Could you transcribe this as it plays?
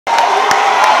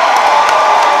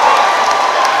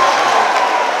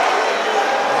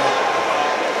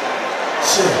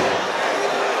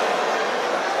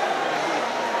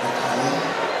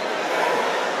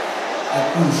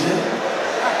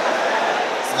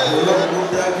Ọlọ́run ló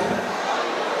dájú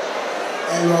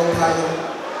ẹ lọ tayọ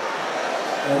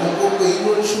ọ̀run kó gbé yín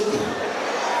lórí sókè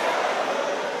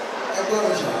ẹgbẹ́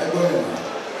ọ̀ṣà ẹgbẹ́ ọ̀run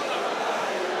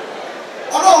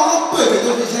Ọlọ́run ló pè mí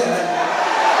tó fi ṣe rẹ̀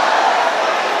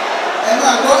ẹ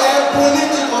máa gbọ́ ẹ̀bùn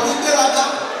níbi ìkọ̀tí gbéraga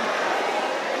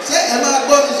ṣé ẹ máa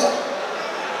gbọ́ mi sọ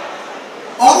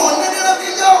ọ̀run nídìrí fi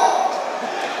yọ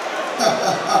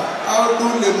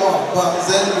ọdún lè mọ̀ bá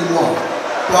zẹ́ni lè mọ̀.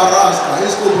 Paras,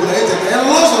 país como la gente que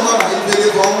no se va a ir de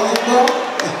como no.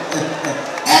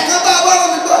 Es que va a haber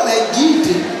un montón de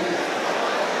gente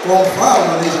con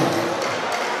fama de eso.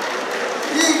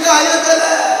 Yinka,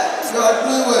 Ayefele, you are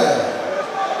doing well.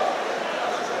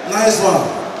 Nice one.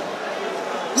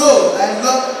 No, I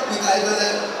love Yinka Ayefele.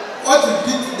 What you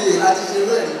did today, I just say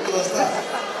well, you understand.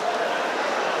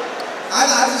 And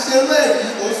I just say well,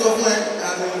 you also went,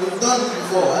 and we've done it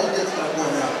before. I get my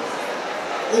point now.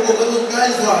 Oh,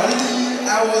 guys, really,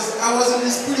 I was in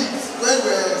the spirit when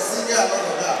we were singing and all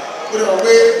of that. But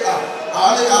away, I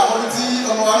want to see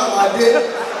on one of my day.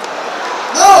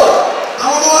 No, I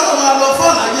want to have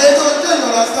fun. I get to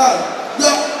you understand.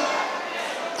 Yeah,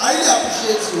 I really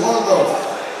appreciate you. One love,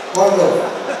 one love,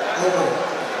 one love.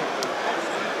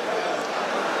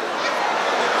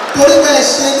 Torí bẹ́ẹ̀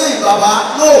ṣe ní bàbá,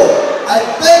 no, I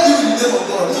beg you in the name of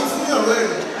God, ní fún yàn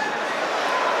rẹ̀.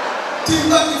 Tí n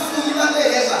bá ti fún yín lálẹ́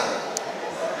yẹn sà.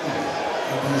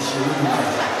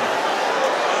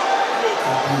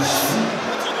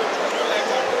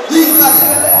 Yinka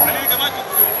Ayefele.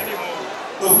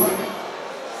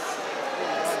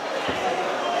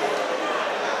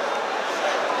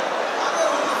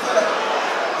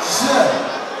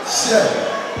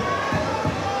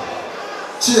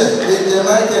 Cheer, Lady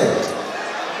Michael.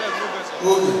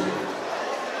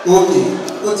 Okay,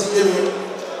 ó ti gbé mi.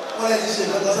 Wọ́n lè ti ṣe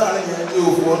ìdájọ́ sáré yẹn ní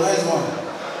òfò nice one.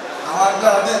 Àwọn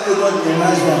agbára tẹ́lẹ̀ ló ní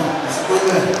nice one.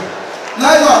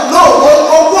 Nice one. No,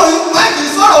 ogún yìí máìkì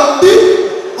sọ̀rọ̀ bí.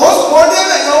 Ó sọ̀rọ̀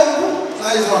débẹ̀ yẹn ó kú.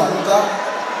 Nice one.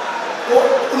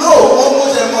 No, ó mú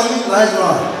ṣe mọ́ ní nice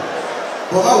one.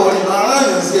 Bọ̀dá wọ̀ ní màá rán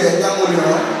yàn sí ẹ̀dá mo lè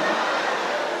rán.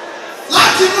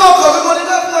 Láti inú ọkọ̀ mi mo ní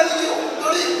ká fún ẹni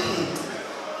torí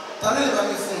tani lè bá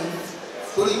mi fún un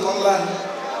torí nǹkan ńlá ni.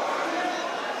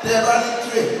 Tẹ́ ẹ bá ní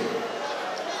tray.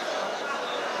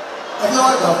 Ẹgbẹ́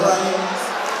wa gbà fúnra yín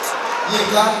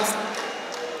Yinka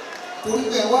torí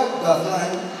pé wa gbà fúnra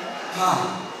yín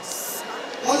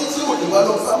wọ́n ní tí òde wa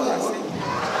lọ fáwọn ọ̀gbọ́n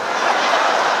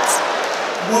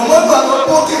mọ̀mọ́dún àwọn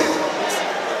pókè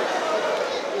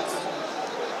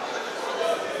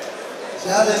ṣe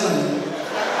abẹ́ náà ni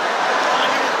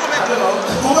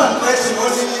wọ́n máa ń pẹ́ sí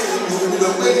wọ́n ní ìlú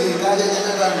pé Yinka jẹ́jẹ́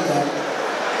mẹ́ta mi gbà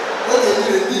ó lè ní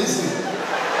ìrètí ìsìn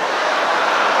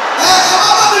bá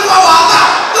bá mi fa wàhálà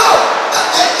no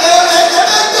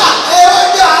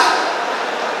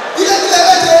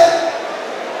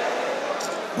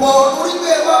bọ̀ orí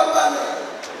pé wá bá mi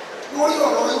lórí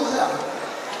ọ̀rọ̀ ìwúsà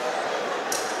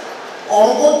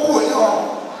ọ̀rọ̀ kó kú ní ọ̀rọ̀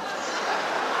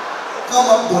ká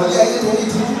máa bọ̀ ní ayé tó ní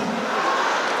tí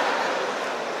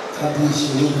tàbí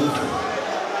ìṣòro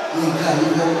Yinka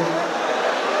Ayefele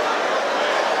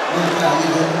Yinka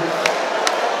Ayefele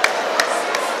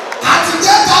àti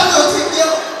jẹ́ tàbí ò ti jẹ́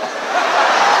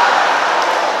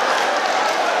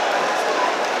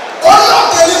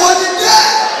olóòkè ni wọ́n ti jẹ́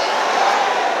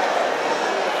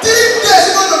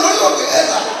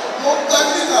mo gba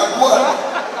nínú àdúrà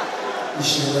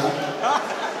ìṣẹ̀lá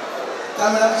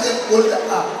kámẹ́rà ṣe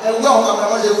ẹgbẹ́ àwọn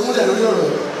kámẹ́rà ṣe fúnlẹ̀ lórí ọ̀rọ̀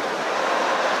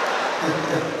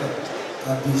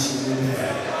tàbí ìṣẹ̀lẹ̀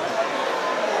rẹ̀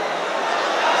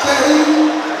ṣe rí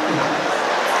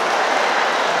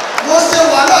mo ṣe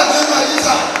wàhálà nínú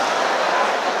àyíká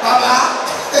bàbá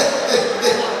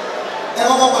ẹ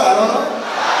kọ́kọ́ padà lọ́nà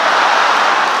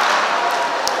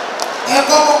ẹ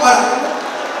kọ́kọ́ padà lọ́nà.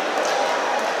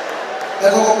 Ẹ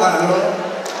kọ́kọ́ padà lọ́nà.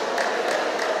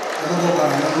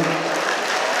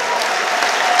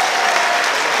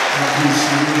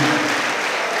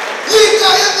 Yinka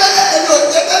Ayefele ẹni ò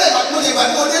jẹ́ tẹ́lẹ̀ mo lè gbà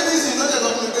ní mo dé bí ìsìn lọ́jọ́ tó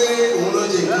fún mi pé òun ló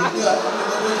jẹ ìlú ní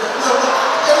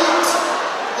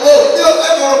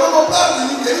ẹ̀mọ̀ràn pé mo bá mi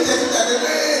ní èyí jẹ́ títà pé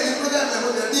ní program ẹ̀ mo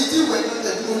jẹ́ ní ìdí ìwé ní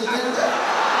ìjẹ́ tí mo ní nígbà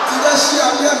tí bá ṣí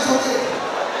abúlé àtúntò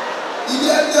ilé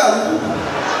ẹgbẹ́ àwùjọ.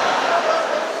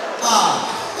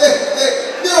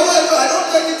 I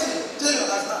don't do anything. Do you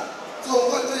understand? So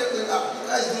what do you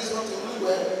guys do something really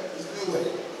well? It's doing well.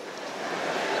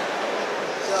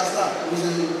 So understand? We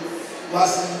say,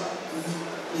 what's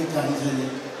Yinka Ayefele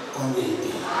come here?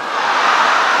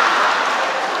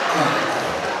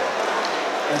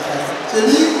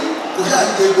 Ṣebí kò ṣáà ń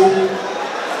gbégbó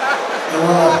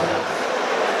ẹ̀wọ̀n.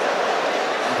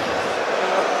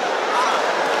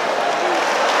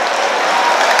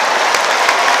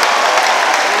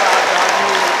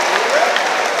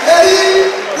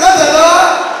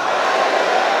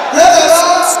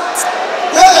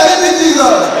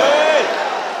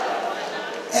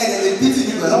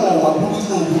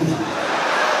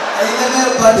 ẹ̀yin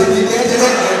lẹ́fẹ̀ẹ́ bá tèmi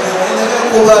kẹ́kẹ́rẹ́ kẹ̀kẹ́ ẹ̀yin lẹ́fẹ̀ẹ́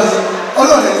kó bá mi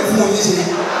ọlọ́run ẹni fún yín ṣe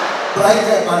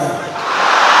bíráìkẹ́ padà.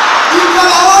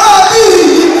 ìkànnì àwọn náà bí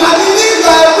ìkànnì ní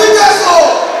ìgbà wíkẹ́ sọ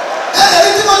ẹ̀ẹ́dì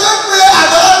tí mo jẹ́ pé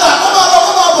àgbàlagbà kó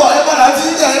máa bọ̀ ẹ padà tí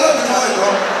ń jẹ́ ẹ lọ́dún náà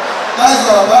ẹ̀dọ́ láì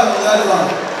sọ̀rọ̀ bá mi láì wà.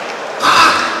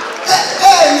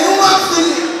 ní wọ́n fi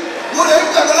mo lè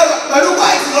gbé àgbàlagbà pẹ̀lú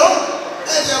white lọ́rùn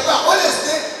ẹ̀jẹ̀ gbà ó lè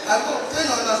ṣe àgbo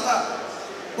téèyàn understand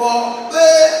bọ̀ pé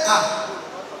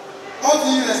wọ́n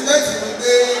fi respect mi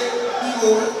pé bí mo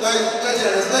ẹ̀jẹ̀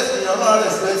respect mi ọlọ́run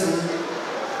respect mi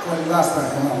for the last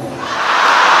time ọmọ mi.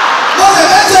 mo sì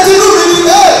fẹ́ ṣe tinú mi ni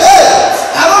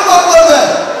àwọn ọmọ ọmọ rẹ̀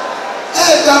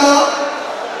gbàmọ́.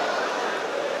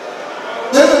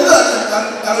 lẹ́nu bí wọ́n ti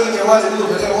kàwé kẹwàá lè ní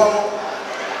òkèlè wọ́n mọ́.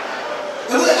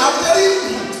 èwe àwùjọ́rí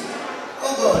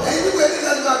ọgọ̀ ẹ̀yin nígbà tí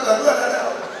wọ́n ti máa gbàdúrà dáadáa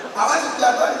àwọn ti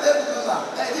gbàdúrà ní lẹ́kùn tó sà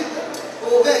ẹ̀yin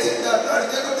ti gbàdúrà ní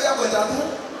lẹ́kùn tó yàgò ìjà fún.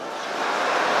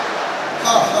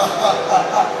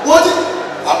 wọ́n ti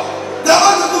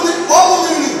dáwọ́ ti fún mi ó mú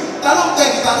mi rìn dáná tẹ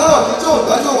kìtà lọ́rọ̀ mi tí ò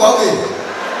gbájú wà ókè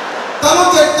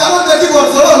dáná tẹ kíbọ̀dù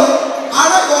sọ̀rọ̀ mi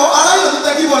aráyò ti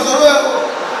tẹ kíbọ̀dù sọ̀rọ̀ ẹ̀ kọ́.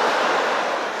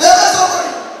 ẹ̀rẹ́ sọ̀rọ̀ yìí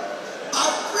I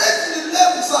pray to the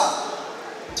level sir.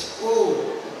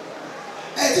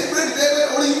 Ti pray ní pé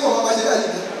orí yìí kò máa ma ṣe bẹ́ẹ̀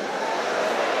yìí.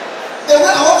 Ewé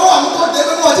àwọn kọ́ àwọn tó dé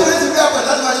pé wọ́n ti rí ti rí àpẹ̀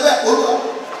láti máa ṣe bẹ́ẹ̀ olúwa.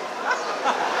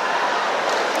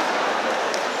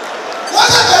 Wọ́n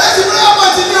ṣe bẹ̀rẹ̀ ti rí àpẹ̀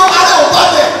ti ní ara ò bá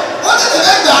bẹ̀. Wọ́n tètè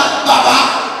fẹ́ gbà bàbá.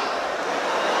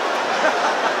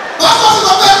 Bàbá ti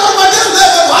sọ pé ẹ̀kọ́ ọmọ Jésù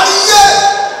lẹ́ẹ̀kẹ́ wà ní yé.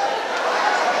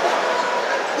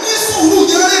 Ní sùúrù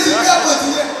jẹ́ rí ti rí àpẹ̀ ti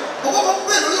yẹ. Ọkọ̀ kan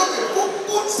pè lórí òkè fún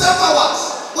 7 hours.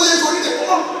 Ó yẹ kó rí lè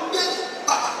kọ́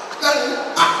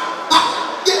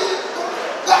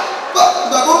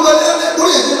ìgbà tó ń lọ lé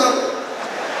orí èdè náà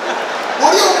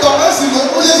orí òtọ̀ mẹ́sì ló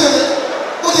ó yé ṣẹlẹ̀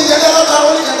ó ti jẹ́ kẹ́kẹ́ ó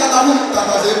ní kẹ́kẹ́ táwọn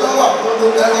tàbàṣe bá wà lóko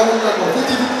kẹ́kẹ́ mú kẹ́kọ̀ọ́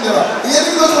 50 naira ìyẹn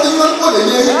ní lọ́sọ̀rọ̀ yìí wọ́n kò lè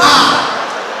yé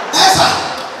ẹ̀sà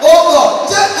ọ̀gọ̀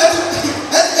jẹ́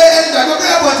ẹ̀ẹ́dàgbọ́ pé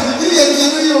ẹ̀bọ̀ ti ní yé ní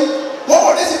yé o wọ́n kò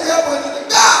dé sí pé ẹ̀bọ̀ ti ní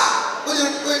gbà ó yẹ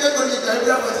pé kẹ́kọ̀ọ́ ní ìgbà pé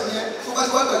ẹ̀bọ̀ ti ní yẹ fún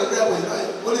kásìwá pẹ̀lú pé ẹ̀bọ̀ ti báyìí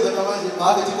ó lè bẹ̀rẹ̀ máa ń ṣe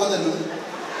máa fi ti kọ́ tẹ̀lé mi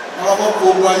àwọn ọmọ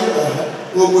gbogbo ayé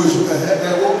gbogbo ìṣù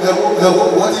ẹ̀wọ̀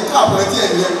wọ́n ti ká àpò ẹtí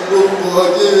ẹ̀yẹ gbogbo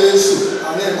Jésù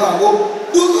àmì ẹ̀gbọ́n àwọ̀.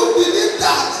 Do you believe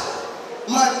that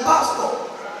my pastor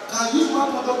can use my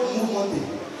pastor to move Monday?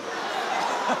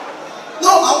 No,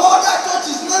 àwọn other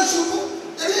churches náà ṣubú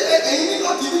ẹ̀yin ní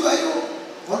lọ́ọ̀kì nígbà yìí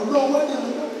o ọdún ọwọ́ ní ìlú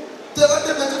tẹ́lẹ̀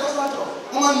pẹ́tẹ́kọ́sátọ̀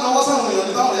wọ́n máa ń náwó sáwọn èèyàn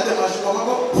ní táwọn ẹ̀dẹ̀ máa ṣubú ọmọ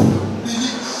gbọ́ bíbí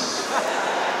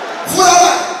fúnra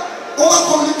rẹ̀ wọ́n máa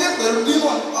communicate pẹ̀lú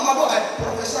demon ọmọ gbọ́ I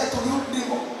prophesy to you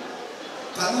demon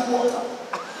can you walk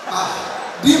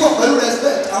demon pẹ̀lú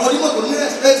respect àwọn demon kò ní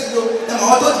respect yìí o ẹ̀ mọ̀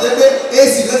àwọn tó ti dẹ́ pé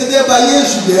ac ló ti dẹ́ bá yé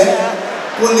èṣù yẹ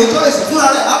kò ní choice fúnra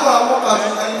rẹ̀ àbọ̀ àwọn ọkọ̀ àti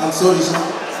I'm sorry sir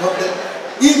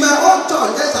in my own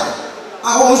church yes sir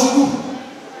àwọn ṣubú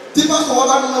tí pásítọ̀ wọn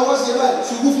bá mi lọ́wọ́ sí ẹ báyìí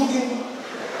ṣubú fún kí n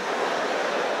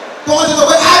tọ́wọ́ ti sọ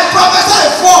pé I prophesy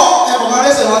for ẹ̀ kò máa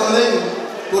rẹ́sẹ̀ wá tó lẹ́yìn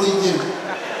lórí game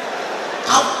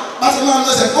pásítọ̀ máa ń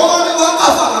lọ́sẹ̀ kọ́ wọn ní wọn kà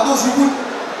fún àkàtọ́ ṣubú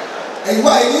ẹ̀yìn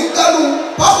wa èyí ń dánú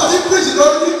pásítọ̀ tí preach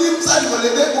lọ́dún ní sáàdì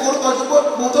mọ̀lẹ́dẹ́ gbogbo kọjú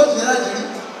gbogbo tó jìnnà nàìjírí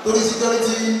lórí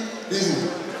security reason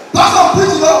pásítọ̀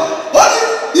preach lọ ó ní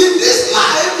in this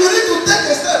life you need to take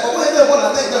a step ọmọ ẹgbẹ́ ìbọn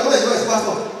àtẹ ìgbà ìbọn ìbọn ìsìn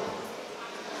pásítọ̀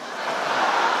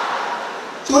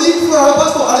torí fún ara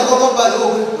pásítọ̀ alẹ́ kọ́kọ́ gba ìlú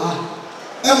òwe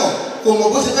ẹ mọ̀ kò mọ̀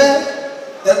bó ṣe fẹ́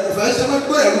ẹ kò fẹ́ ṣe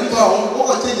pé ẹ̀rù ń bá àwọn ó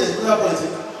kàn change ẹ̀ ìpínlẹ̀ pọ̀lìtì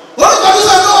orúkọ tó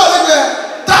sọ ẹ̀kọ́ wà lẹ́gbẹ̀ẹ́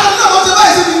táwọn náà wọ́n ṣe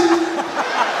báyìí sí mi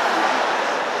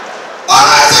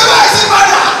ọ̀rọ̀ ẹ̀ ṣe báyìí sí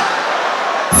padà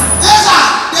ẹ̀sà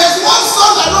there is one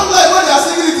song I don't like when they are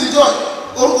singing it in church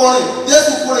orúkọ rẹ̀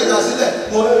Jésù kúrò ìdásílẹ̀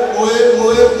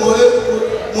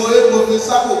mo fi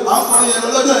sáko à ń kọrin yẹn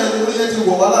lọ́jọ́ yẹn orí yẹn ti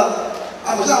wọ̀ wá lá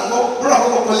àbùsà ń kọ́ bọ́lá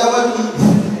àkọ́kọ́ kọjá wájú mi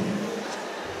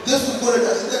Jésù kúrò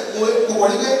ìdásílẹ̀ mo wọ̀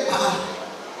ní pé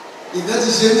ìgbẹ́ ti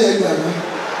ṣe ní ẹgbẹ́ mi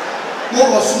mo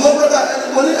kọ̀ súnmọ́ bọ́dà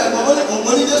mo ní ẹ̀gbọ́n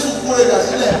mo ní Jésù kúrò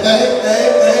ìdásílẹ̀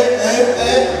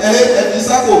ẹ̀bí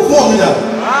sáko fún òmì dà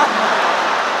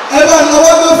ẹ bá ń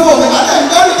lọ́wọ́ gbé fún òmì àti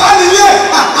ìgbẹ́rù ká nílé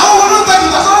àwọn ọmọ náà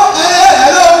tẹ̀kìtà sọ́wọ́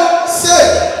hello ṣe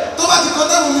tó bá ti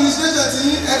kọjá mu ministration ti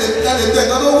ẹ̀lẹ́ tẹ̀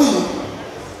gbọ́dọ̀ wù yìí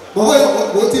bọ̀wọ́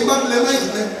ìwọ̀n tí ń bá lè máa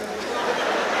ìdílé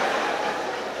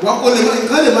wọn kò lè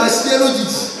nǹkan lè máa ṣe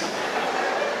lójijì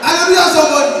hallelujah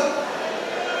somebody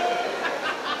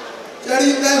kẹ́rí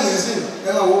lẹ́yìn ìsìn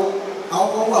ẹ máa wo àwọn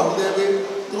kan wà bó jẹ́ pé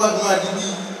tó bá fi máa di bí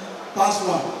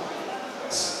password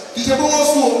kì í ṣe pé wọ́n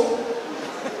sún o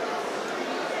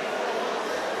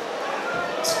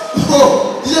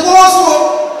kì í ṣe pé wọ́n sún o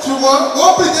ṣùgbọ́n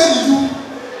wọ́n pèsè ìlú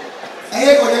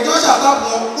ẹ̀yẹ kọ̀dẹ̀ kí wọ́n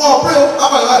ṣàtàkùn wọn pé ó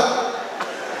apàlẹ́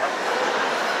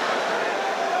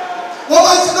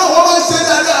ṣe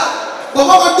dáadáa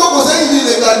bàbá máa jókòó sẹ́yìn ní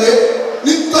ilẹ̀ gbàgbé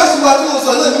ní tọ́sí wa tí mo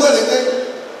sọ náà níwọ̀n lè pé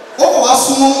ó kọ̀ wá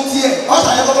súnmọ́ tiẹ̀ ọ̀sà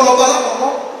yẹn kọ́kọ́ lọ bá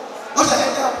lápapọ̀ ọ̀sà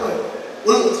yẹn ká pẹ̀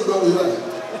olóhùn ti gbọ́ wọ́n yóò rẹ̀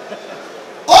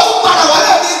ó tún padà wá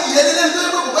lẹ́ẹ̀kejì yẹn nílé nítorí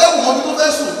pé kò fẹ́ wù mọ́ bí tó fẹ́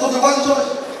sùn tó fi wá sí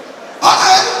ṣọ́ọ̀ṣì ọ̀sà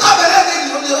yẹn tún kábẹ̀ lẹ́ẹ̀kejì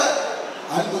ló dé wẹ̀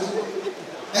àdúgbò tí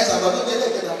ẹ sàgbà tó dé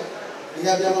lẹ́ẹ̀kẹta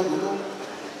ìyá bí ọmọ gbogbo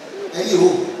ẹ̀yìn o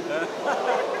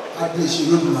adé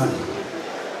ìṣèlú lùmọ̀rì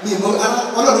ní ìmọ̀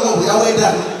ọlọ́run mọ̀ bóyá wẹ́dà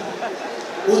ni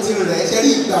ó ti rẹ̀ ṣe rí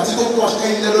ìgbà tí tó pọ̀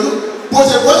ẹyin lẹ́nu bó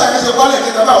ṣe bọ́ọ̀lù àkẹ́sẹ̀ bọ́ọ̀lù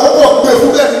ẹ̀kẹta bá ó pọ̀ gbé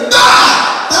fún bẹ́ẹ̀ ni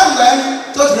táàbù báyìí ní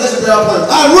church rẹ̀ ṣe bẹ́ẹ̀ pọ̀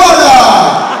àrùn ọ̀dà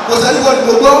kò sẹ́ni bọ́ọ̀lù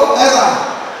gbogbo ẹ̀ka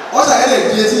wọ́n ṣàyẹ̀ lè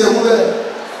di etí ewu bẹ́ẹ̀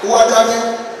ó wá dákẹ́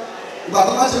ìgbà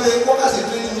tó máa ṣe wé kọ́kàsì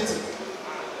training meeting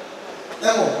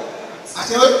ẹ̀mọ̀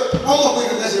àṣẹwé wọ́n mọ̀ pé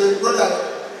kẹ̀kẹ́ ṣe brother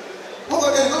wọ́n kọ́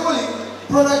kẹ́ni gbọ́dọ̀ ní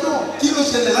brother John kí ló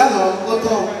ṣẹlẹ̀ lánàá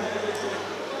lọ́tọ̀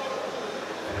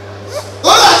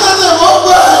ó là ṣẹ̀ṣẹ̀ mọ́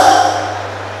gbọ́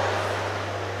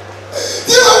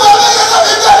tí mo wà lẹ́yìn tó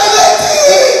fi gbà mí létí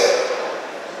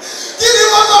kí ni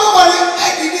wọ́n sọ fún wọn ní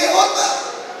ẹ̀dínlẹ̀ ọ̀tá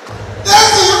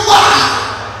tẹ́sí wà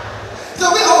sọ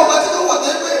pé àwọn ọba tí wọ́n wọ̀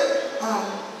tẹ́ pé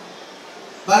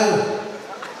báyọ̀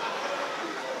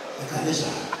ẹ̀ka lẹ́sà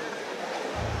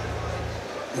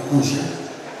ẹ̀kú iṣẹ́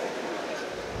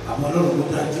àwọn ọlọ́run ló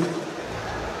dájú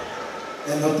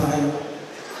ẹ lọ tayọ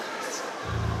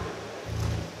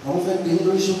àwọn fẹ́ gbé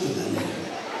lórí sókè lálẹ́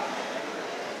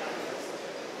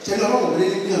ṣẹlẹ̀ ọlọ́run lé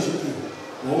ní ọ̀ṣọ́kè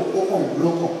wọ́n ó kàn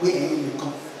lọ́kàn pé ẹ̀yin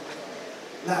nìkan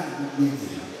láàrin gbogbo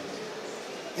ènìyàn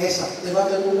ẹ̀sà ẹ bá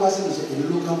fẹ́ kó wá sí ìṣẹ̀lẹ̀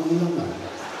ló ká mọ́ nínú ọ̀gbà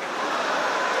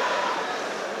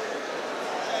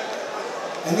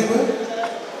ẹni pé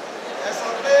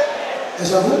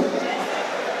ẹ̀sọ̀ pé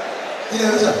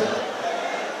ilẹ̀ ẹ̀sà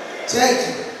chẹ́ẹ̀kì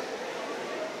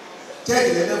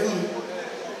lẹ́fẹ́ fún mi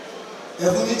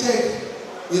ẹ̀fún ní chẹ́ẹ̀kì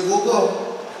èkó kọ́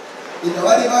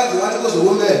ìdàwádìí báńkì wá ní kò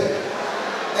sówó mẹ́ẹ̀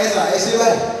ẹ̀sà ẹ̀ṣẹ́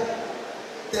báyìí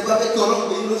tẹ́ bá fẹ́ kí ọlọ́run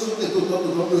pé ló sókè tó tọ́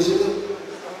bí o ṣe tó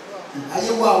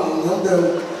ayé wà òun bẹ̀rù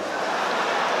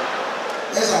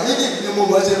ẹ̀sà méjèèjì ni mo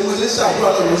ṣe ṣàdúrà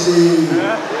náà mo ṣe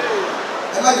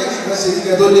ẹ má jẹ́ kí nǹkan ṣe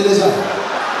kíkẹ́ tó dé lẹ́sà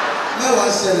mẹ́wàá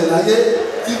ṣẹlẹ̀ láyé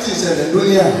 50 ṣẹlẹ̀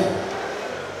lóníà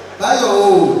báyọ̀ o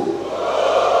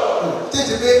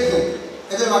tètè pé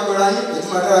ẹ fẹ́ máa gbéra yín ètò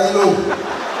máa dára yín lóhùn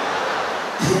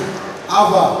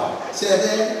ava ṣe ẹ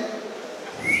fẹ́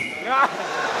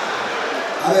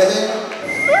abẹ́fẹ́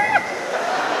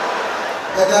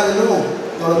ẹ dá mi lóhùn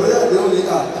ọ̀rọ̀ lórí àdéhùn ní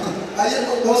ká ayé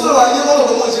mo sọ̀rọ̀ ayé wọ́n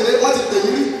lọ́dọ̀ mo ṣeré wọ́n ti tèmi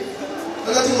rí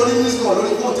lọ́jọ́ tí mo rí miss call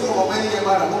lórí fóònù tí mo mọ̀ pé ẹni yẹn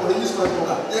padà mo rí miss call tí mo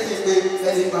kà jẹ́ kí n pe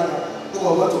ẹni padà mo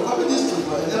mọ̀ wọ́n tó copy this to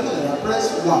for 11 naira press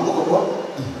 1 mo kọ̀ bọ́.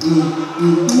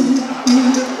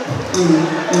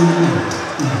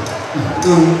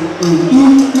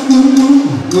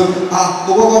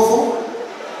 Mo kọ́kọ́ fọ́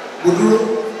mo dúró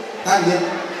láàyè.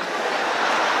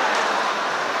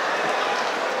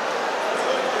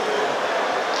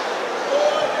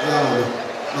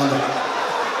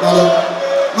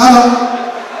 Malo.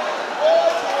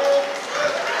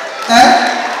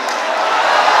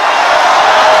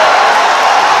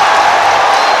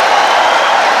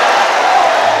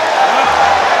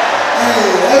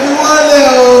 Everyone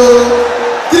there,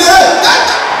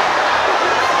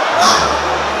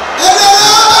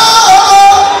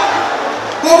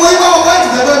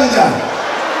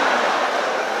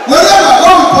 wherever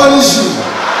God will punish you.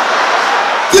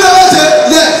 Kí ló bá ṣe?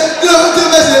 Yes. Kí ló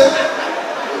bá ṣe?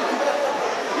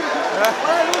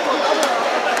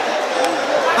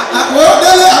 Àwọn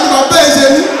délé àti bàbá ẹ̀ ṣe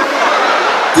ní.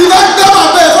 Tí bá gbé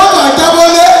bàbá ẹ̀ fọ́tò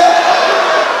àjábọ́lé.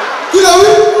 Kí ló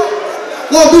wí?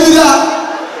 Wọ́n bí mi dáa.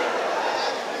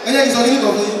 Ẹ jẹ́ kí n sọ kí ní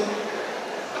kọ̀ fún yín.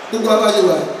 Gbogbo abáyé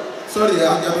wa, sọ́rí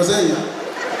àjàbọ̀ sẹ́yìn.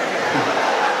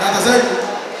 Yàtọ̀ sẹ́yìn,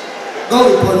 God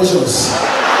will punish us.